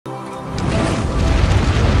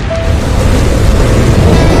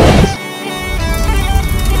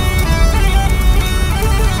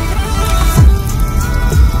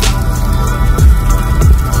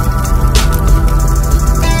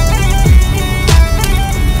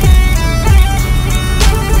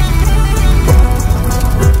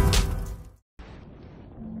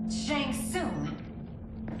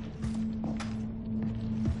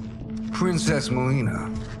Princess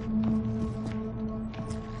Melina.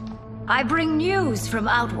 I bring news from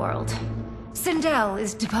Outworld. Sindel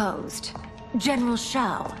is deposed. General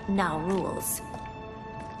Shao now rules.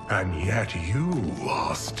 And yet you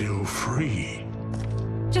are still free.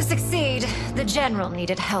 To succeed, the General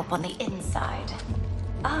needed help on the inside.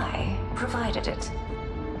 I provided it.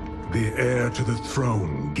 The heir to the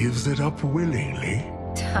throne gives it up willingly.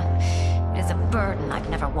 It is a burden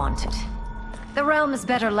I've never wanted. The realm is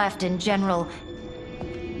better left in General...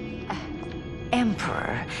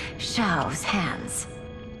 Emperor Shao's hands.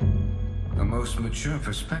 A most mature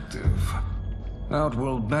perspective.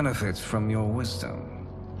 Outworld benefits from your wisdom.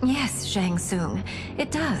 Yes, Shang Tsung, it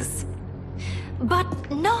does. But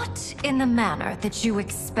not in the manner that you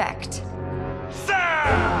expect.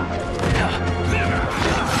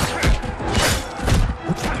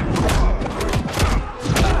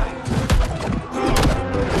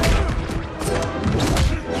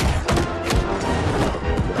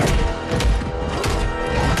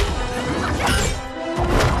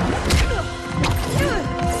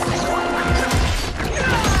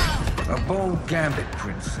 A bold gambit,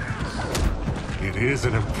 Princess. It is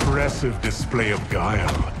an impressive display of guile.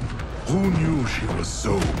 Who knew she was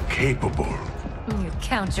so capable? You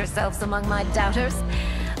count yourselves among my doubters.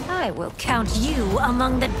 I will count you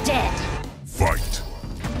among the dead. Fight!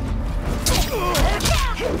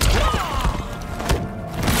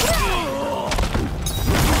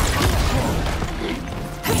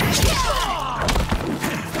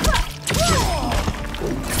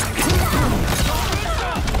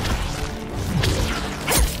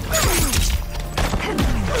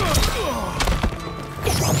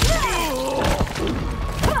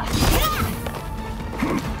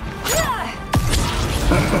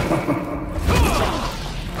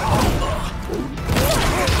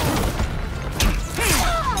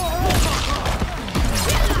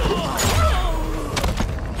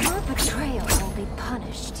 Your betrayal will be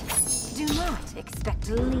punished. Do not expect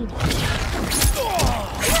lenience.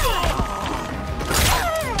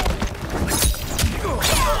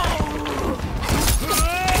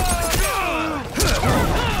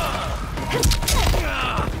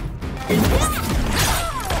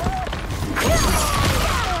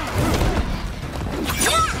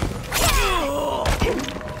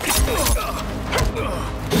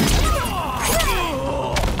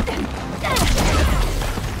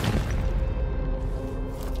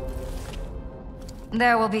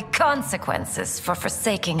 There will be consequences for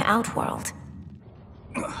forsaking Outworld.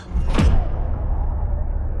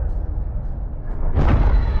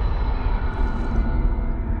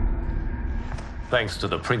 Thanks to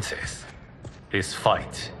the princess, this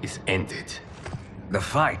fight is ended. The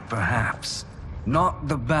fight, perhaps. Not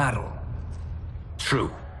the battle.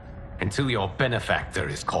 True. Until your benefactor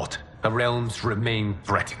is caught, the realms remain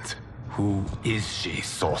threatened. Who is she,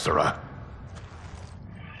 sorcerer?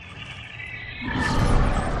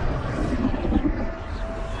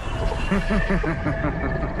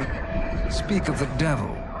 Speak of the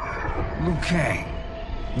devil. Liu Kang.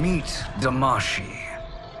 Meet Damashi.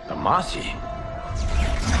 Damashi?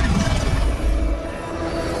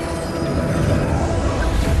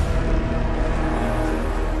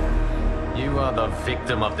 You are the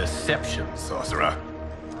victim of deception, sorcerer.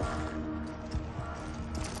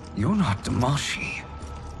 You're not Damashi.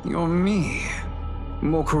 You're me.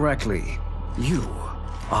 More correctly, you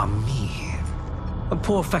are me. A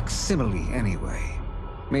poor facsimile, anyway.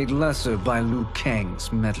 Made lesser by Liu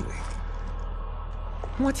Kang's meddling.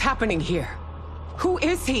 What's happening here? Who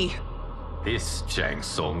is he? This Shang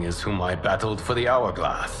Tsung is whom I battled for the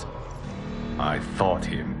Hourglass. I thought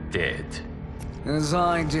him dead. As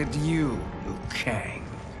I did you, Liu Kang.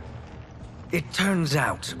 It turns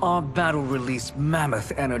out our battle released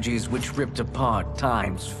mammoth energies which ripped apart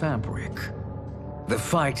time's fabric. The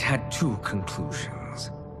fight had two conclusions.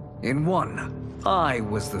 In one, I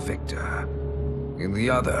was the victor. In the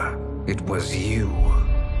other, it was you.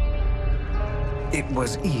 It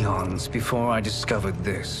was eons before I discovered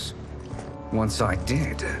this. Once I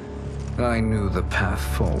did, I knew the path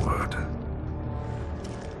forward.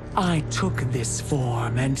 I took this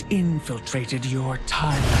form and infiltrated your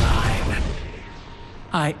timeline.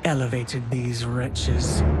 I elevated these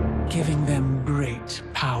wretches, giving them great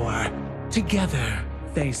power. Together,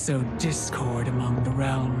 they sowed discord among the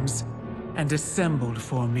realms, and assembled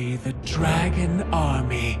for me the Dragon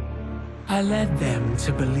Army. I led them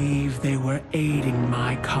to believe they were aiding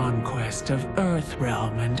my conquest of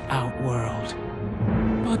Earthrealm and Outworld.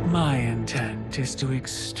 But my intent is to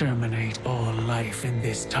exterminate all life in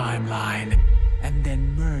this timeline, and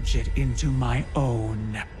then merge it into my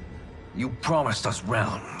own. You promised us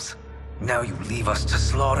realms. Now you leave us to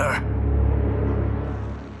slaughter?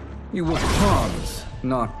 You were pawns,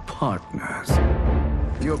 not partners.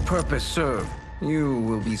 Your purpose served. You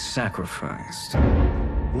will be sacrificed.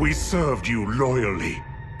 We served you loyally,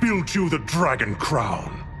 built you the Dragon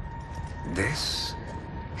Crown. This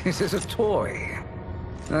is a toy.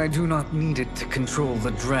 I do not need it to control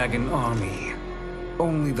the Dragon Army.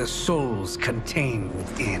 Only the souls contained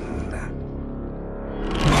within.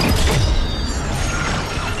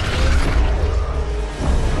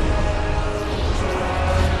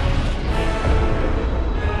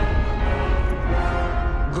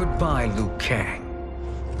 Goodbye, Liu Kang.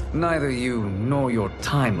 Neither you nor your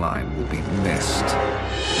timeline will be missed.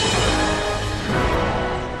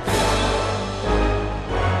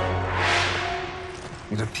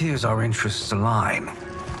 It appears our interests align.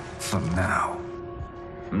 For now.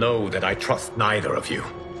 Know that I trust neither of you.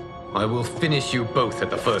 I will finish you both at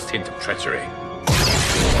the first hint of treachery.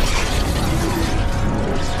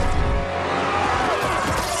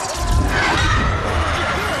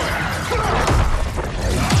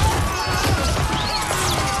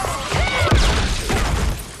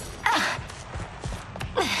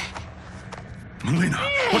 Melina,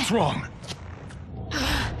 what's wrong?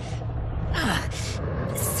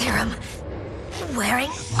 Serum wearing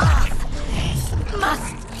off.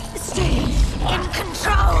 Must stay in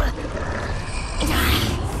control.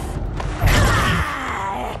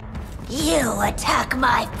 You attack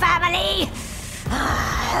my family.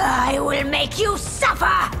 I will make you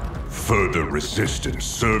suffer. Further resistance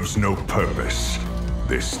serves no purpose.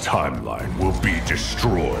 This timeline will be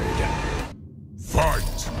destroyed.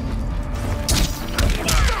 Fight!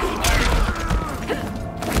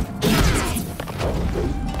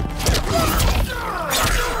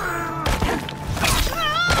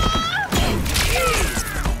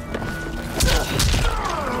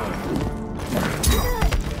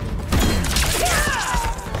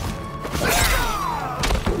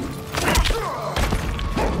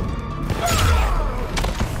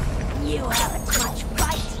 You haven't much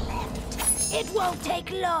fight left. It won't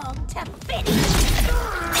take long to finish.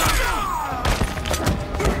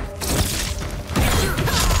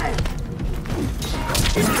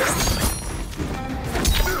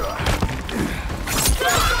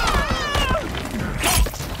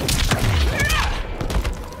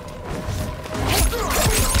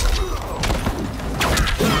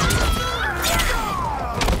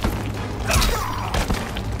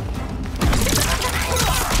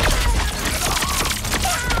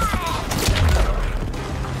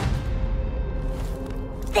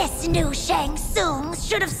 This new Shang Tsung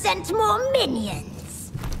should have sent more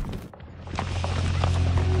minions.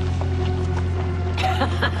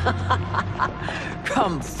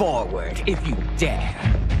 Come forward if you dare.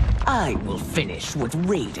 I will finish what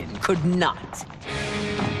Raiden could not.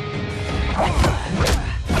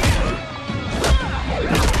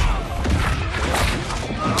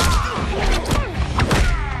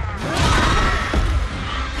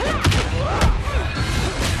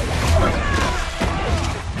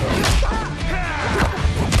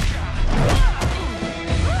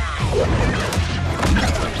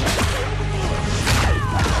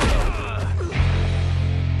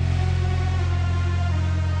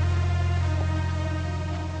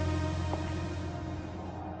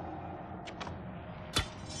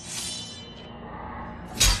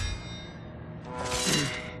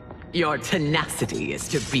 Your tenacity is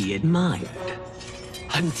to be admired.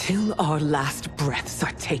 Until our last breaths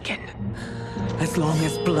are taken, as long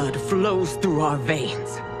as blood flows through our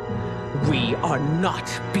veins, we are not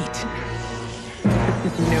beaten.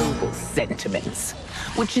 Noble sentiments,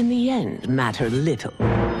 which in the end matter little.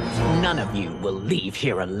 None of you will leave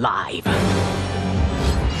here alive.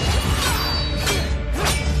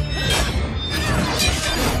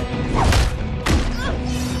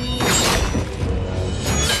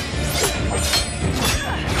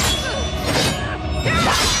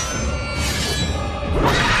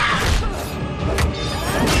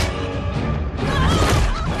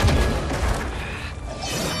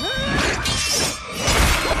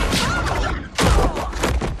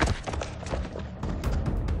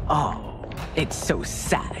 Oh, it's so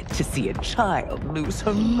sad to see a child lose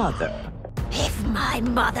her mother. If my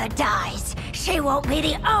mother dies, she won't be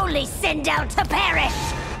the only Sindel to perish!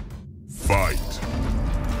 Fight!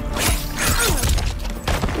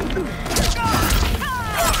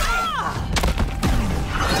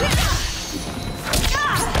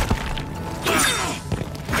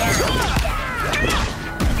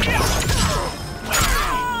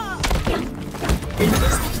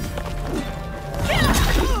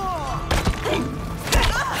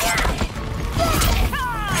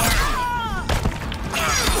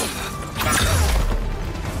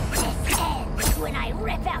 When I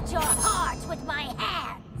rip out your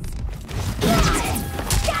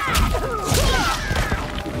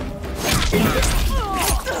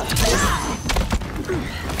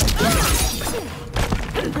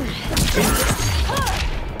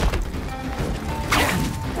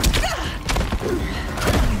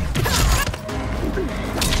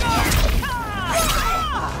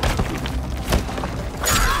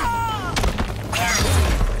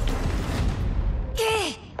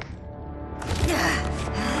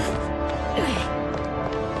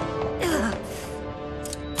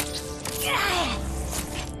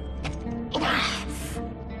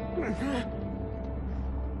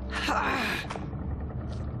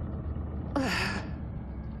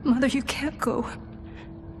Mother, you can't go.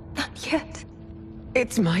 Not yet.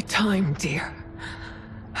 It's my time, dear.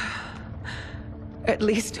 At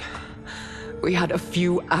least, we had a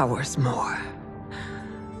few hours more.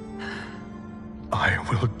 I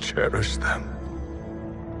will cherish them.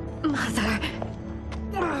 Mother.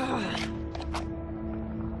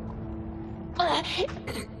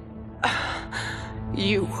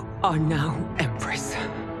 You are now Empress.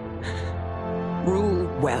 Rule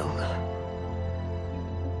well.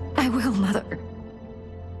 I will, Mother.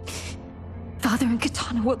 Father and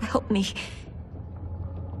Katana will help me.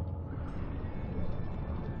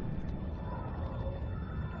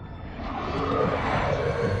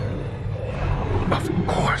 Of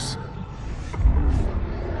course.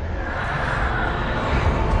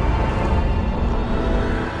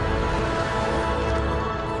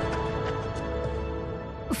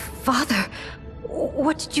 Father,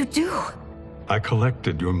 what did you do? I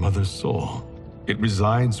collected your mother's soul. It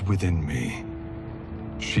resides within me.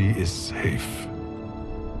 She is safe.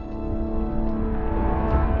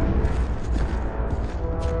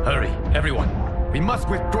 Hurry, everyone. We must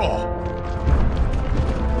withdraw.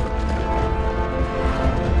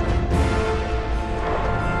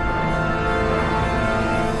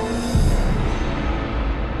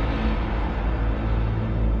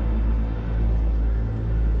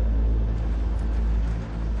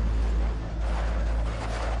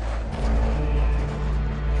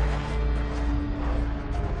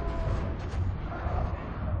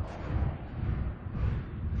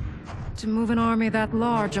 To move an army that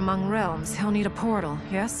large among realms, he'll need a portal,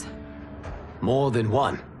 yes? More than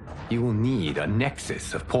one. You will need a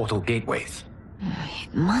nexus of portal gateways.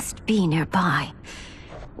 It must be nearby.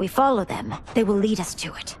 We follow them, they will lead us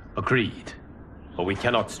to it. Agreed. But we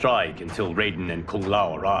cannot strike until Raiden and Kung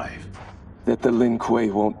Lao arrive. That the Lin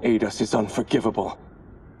Kuei won't aid us is unforgivable.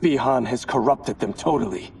 Bihan has corrupted them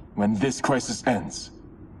totally. When this crisis ends,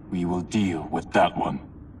 we will deal with that one.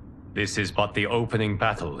 This is but the opening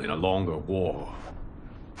battle in a longer war.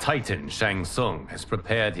 Titan Shang Tsung has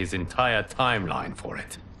prepared his entire timeline for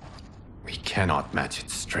it. We cannot match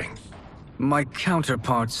its strength. My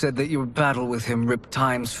counterpart said that your battle with him ripped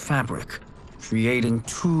time's fabric, creating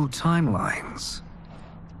two timelines.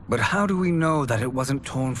 But how do we know that it wasn't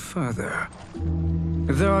torn further?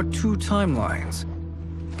 If there are two timelines,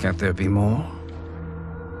 can't there be more?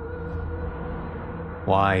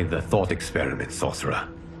 Why the thought experiment, Sorcerer?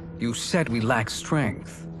 You said we lack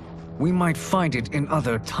strength. We might find it in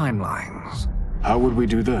other timelines. How would we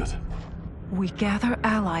do that? We gather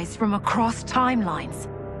allies from across timelines,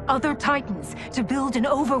 other titans, to build an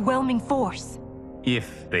overwhelming force.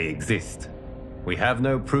 If they exist. We have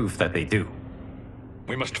no proof that they do.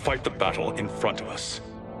 We must fight the battle in front of us.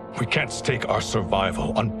 We can't stake our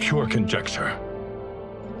survival on pure conjecture.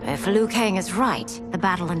 If Liu Kang is right, the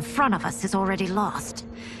battle in front of us is already lost.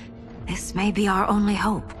 This may be our only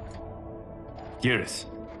hope. Geras,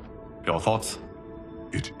 your thoughts?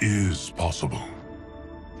 It is possible.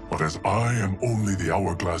 But as I am only the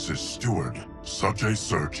Hourglass's steward, such a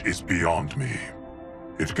search is beyond me.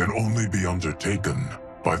 It can only be undertaken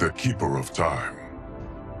by the Keeper of Time.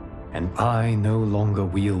 And I no longer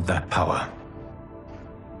wield that power.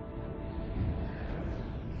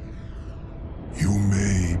 You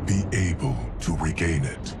may be able to regain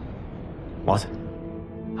it. What?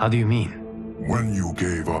 How do you mean? When you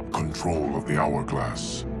gave up control of the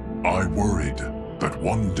Hourglass, I worried that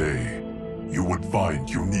one day you would find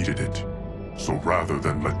you needed it. So rather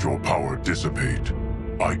than let your power dissipate,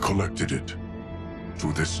 I collected it.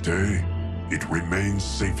 To this day, it remains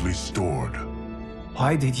safely stored.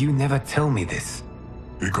 Why did you never tell me this?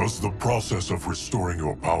 Because the process of restoring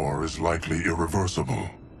your power is likely irreversible.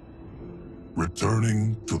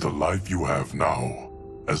 Returning to the life you have now,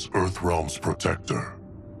 as Earthrealm's protector,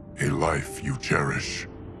 a life you cherish,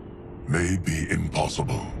 may be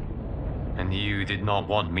impossible. And you did not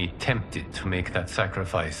want me tempted to make that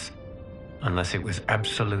sacrifice, unless it was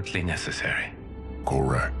absolutely necessary.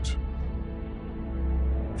 Correct.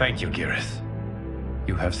 Thank you, Geras.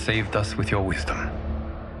 You have saved us with your wisdom.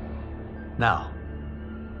 Now,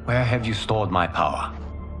 where have you stored my power?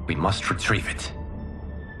 We must retrieve it.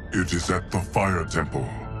 It is at the Fire Temple,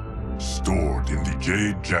 stored in the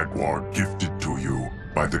Jade Jaguar gifted to you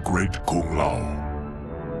by the great Kung Lao.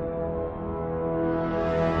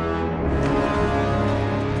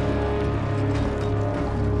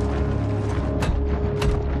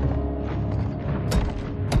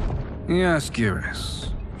 Yes,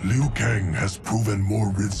 Geras. Liu Kang has proven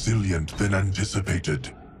more resilient than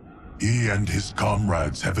anticipated. He and his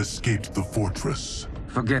comrades have escaped the fortress.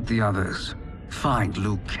 Forget the others. Find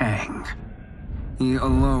Liu Kang. He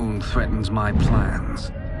alone threatens my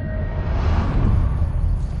plans.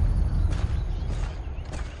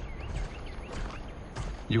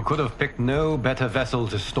 You could have picked no better vessel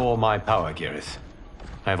to store my power, Geras.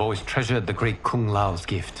 I have always treasured the great Kung Lao's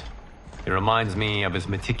gift. It reminds me of his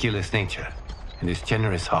meticulous nature and his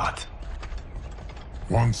generous heart.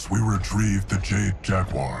 Once we retrieve the Jade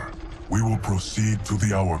Jaguar, we will proceed to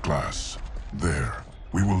the Hourglass. There,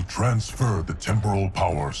 we will transfer the temporal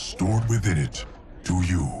power stored within it to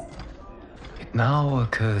you. It now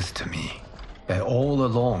occurs to me that all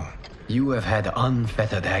along, you have had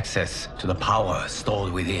unfettered access to the power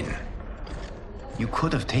stored within. You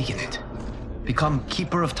could have taken it, become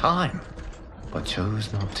Keeper of Time, but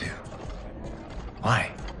chose not to.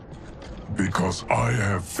 Why? Because I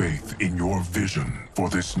have faith in your vision for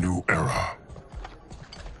this new era.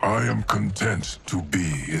 I am content to be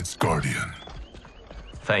its guardian.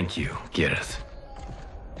 Thank you, Geras.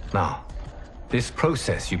 Now, this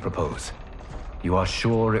process you propose, you are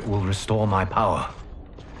sure it will restore my power?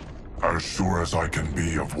 As sure as I can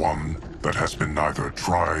be of one that has been neither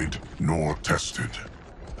tried nor tested.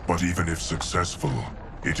 But even if successful,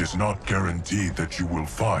 it is not guaranteed that you will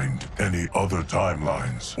find any other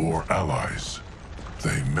timelines or allies.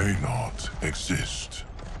 They may not exist.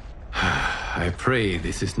 I pray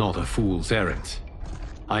this is not a fool's errand.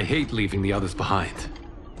 I hate leaving the others behind.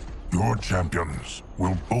 Your champions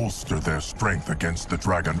will bolster their strength against the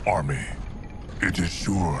Dragon Army. It is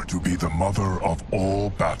sure to be the mother of all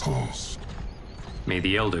battles. May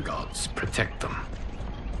the Elder Gods protect them.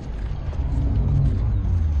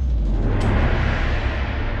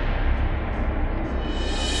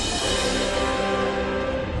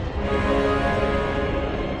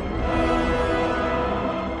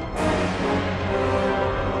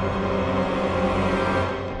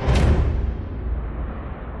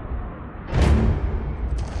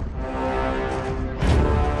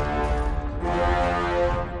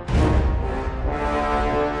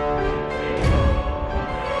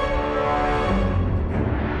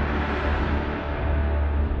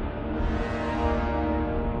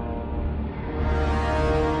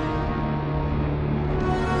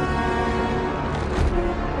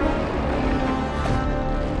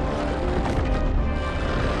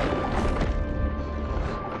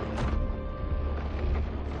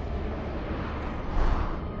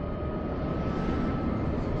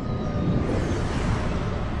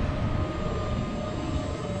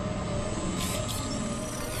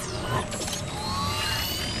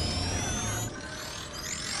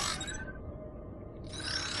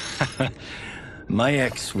 My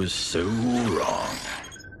ex was so wrong.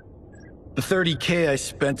 The 30K I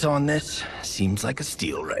spent on this seems like a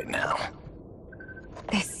steal right now.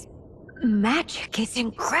 This magic is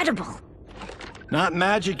incredible. Not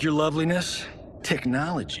magic, your loveliness.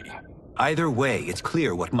 Technology. Either way, it's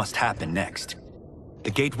clear what must happen next.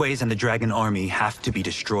 The gateways and the Dragon Army have to be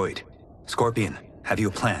destroyed. Scorpion, have you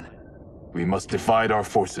a plan? We must divide our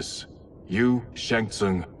forces. You, Shang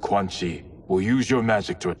Tsung, Quan Chi will use your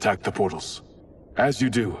magic to attack the portals. As you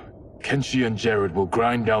do, Kenshi and Jared will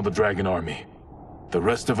grind down the Dragon Army. The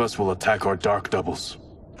rest of us will attack our dark doubles.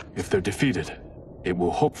 If they're defeated, it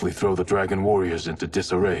will hopefully throw the Dragon Warriors into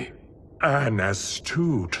disarray. An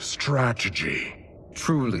astute strategy.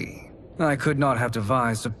 Truly, I could not have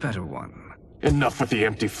devised a better one. Enough with the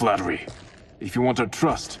empty flattery. If you want our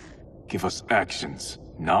trust, give us actions,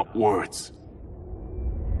 not words.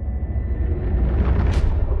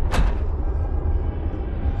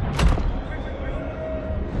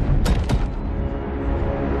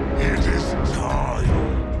 It is time.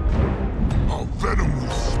 Our venom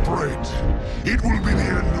will spread. It will be the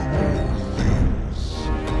end of all things.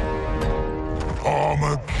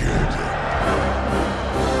 Armageddon.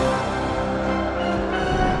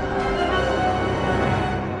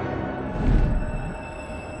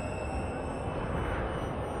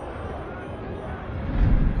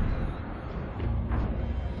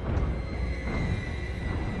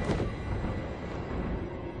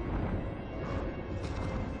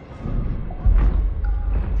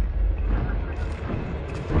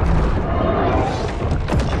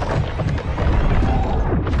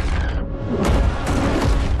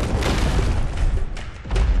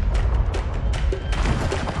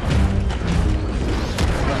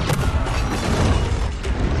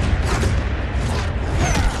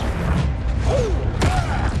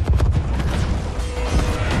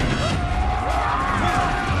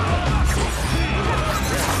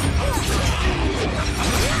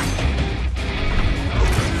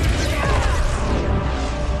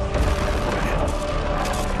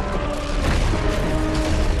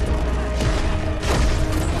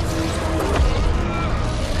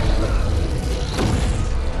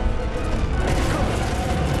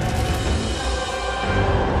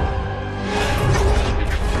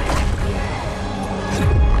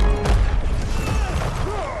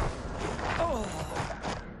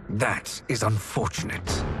 That is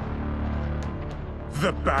unfortunate.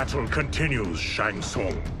 The battle continues, Shang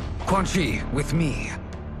Tsung. Quan Chi, with me.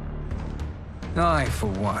 I, for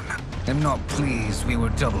one, am not pleased we were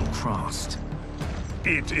double-crossed.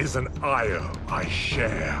 It is an ire I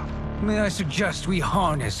share. May I suggest we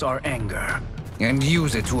harness our anger and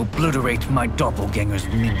use it to obliterate my doppelganger's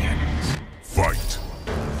minions? Fight!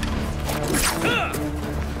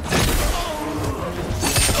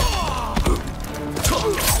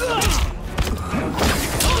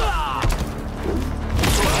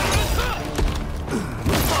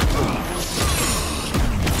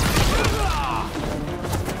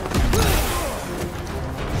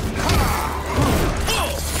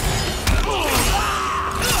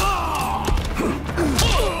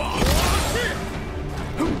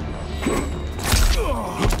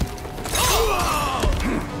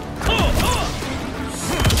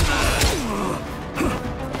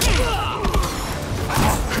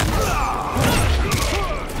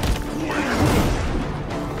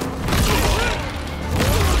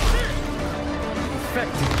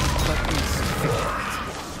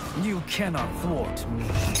 You cannot thwart me.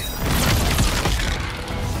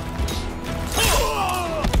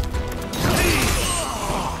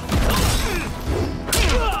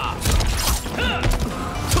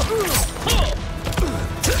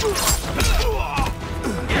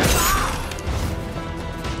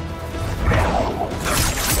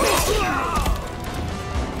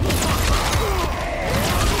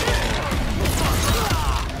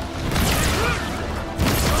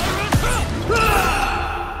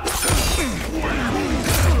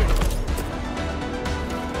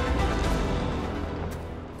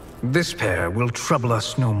 This pair will trouble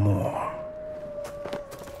us no more.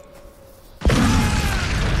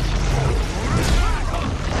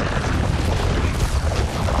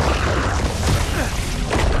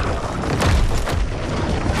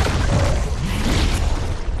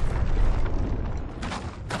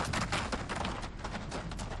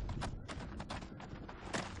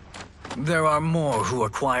 There are more who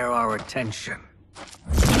require our attention.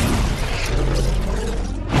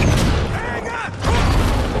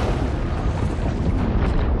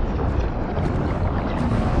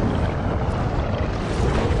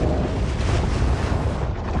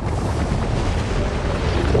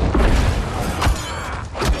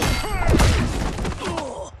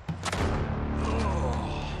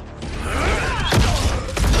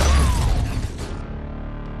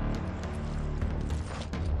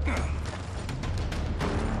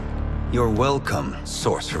 You're welcome,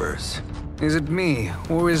 sorcerers. Is it me,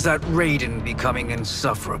 or is that Raiden becoming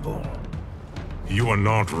insufferable? You are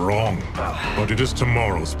not wrong, but it is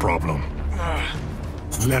tomorrow's problem.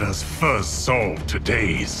 Let us first solve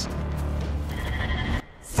today's.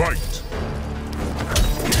 Fight!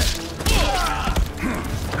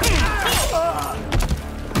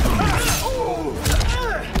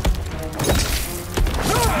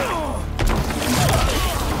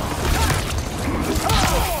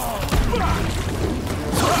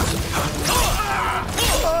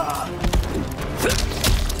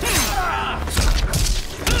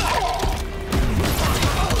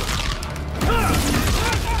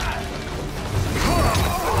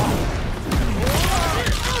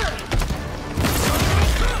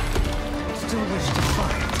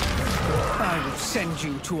 Send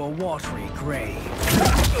you to a watery grave.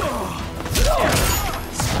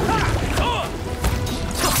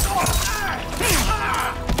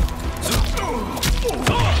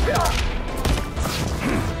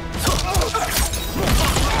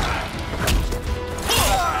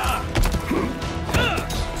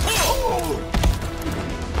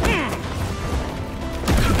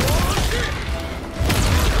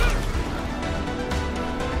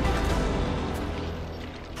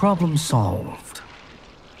 Problem solved.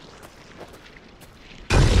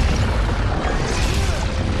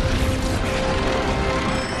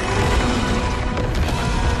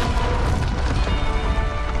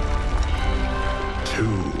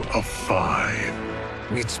 Of 5.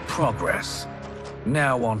 It's progress.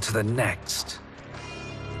 Now on to the next.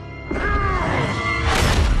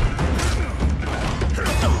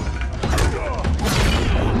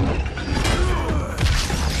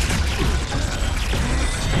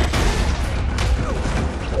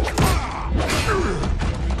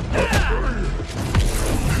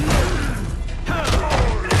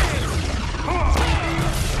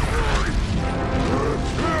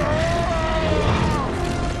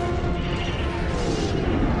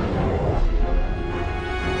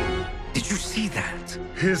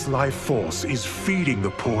 His life force is feeding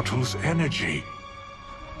the portal's energy.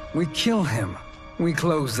 We kill him. We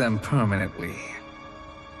close them permanently.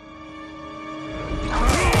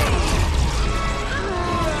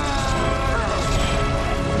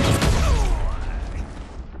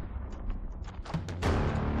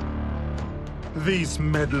 These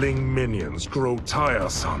meddling minions grow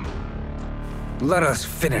tiresome. Let us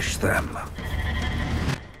finish them.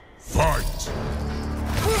 Fight!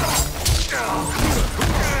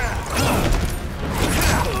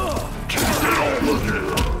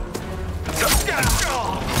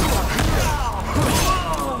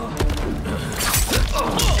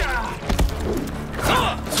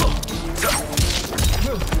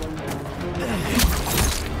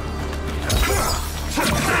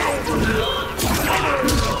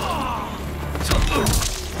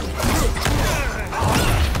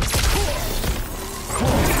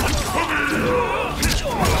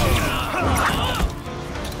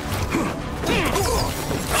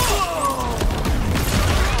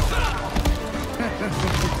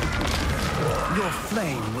 Your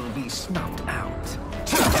flame will be snuffed out.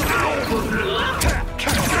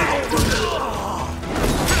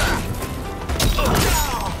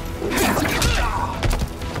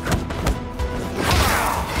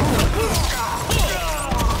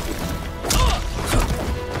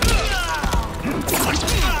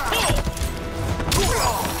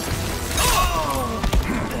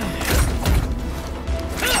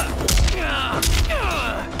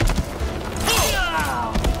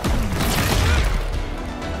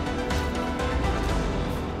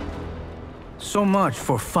 So much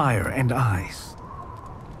for fire and ice.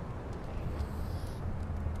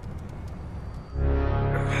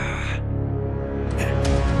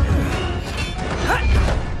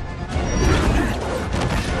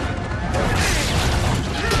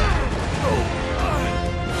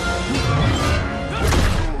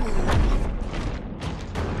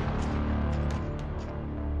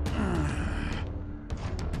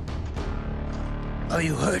 Are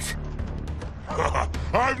you hurt?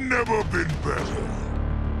 I've never been better.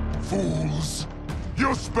 Fools!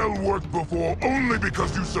 Your spell worked before only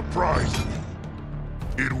because you surprised me.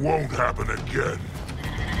 It won't happen again.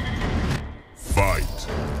 Fight!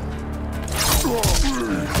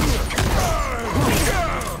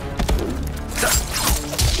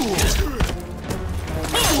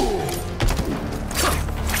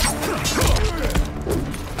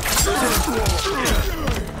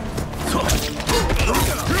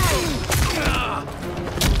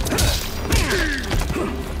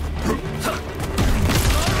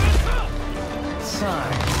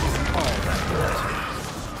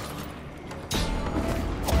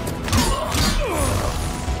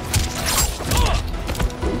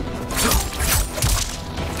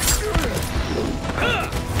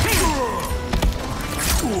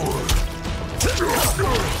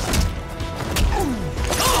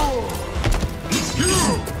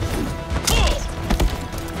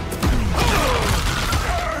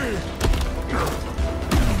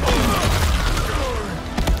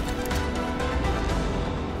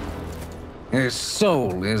 His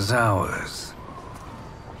soul is ours.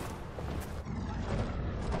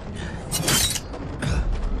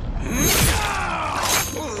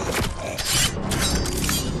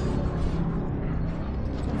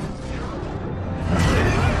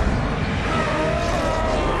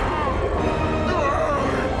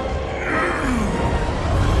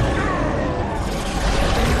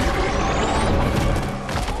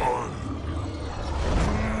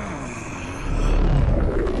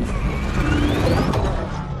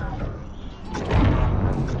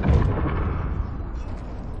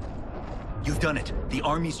 Done it. The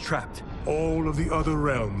army's trapped. All of the other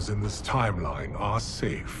realms in this timeline are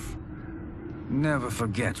safe. Never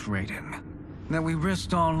forget, Raiden, that we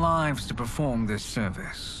risked our lives to perform this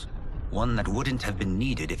service. One that wouldn't have been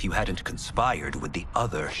needed if you hadn't conspired with the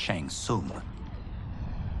other Shang Tsung.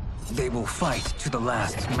 They will fight to the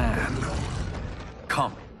last man.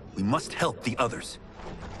 Come, we must help the others.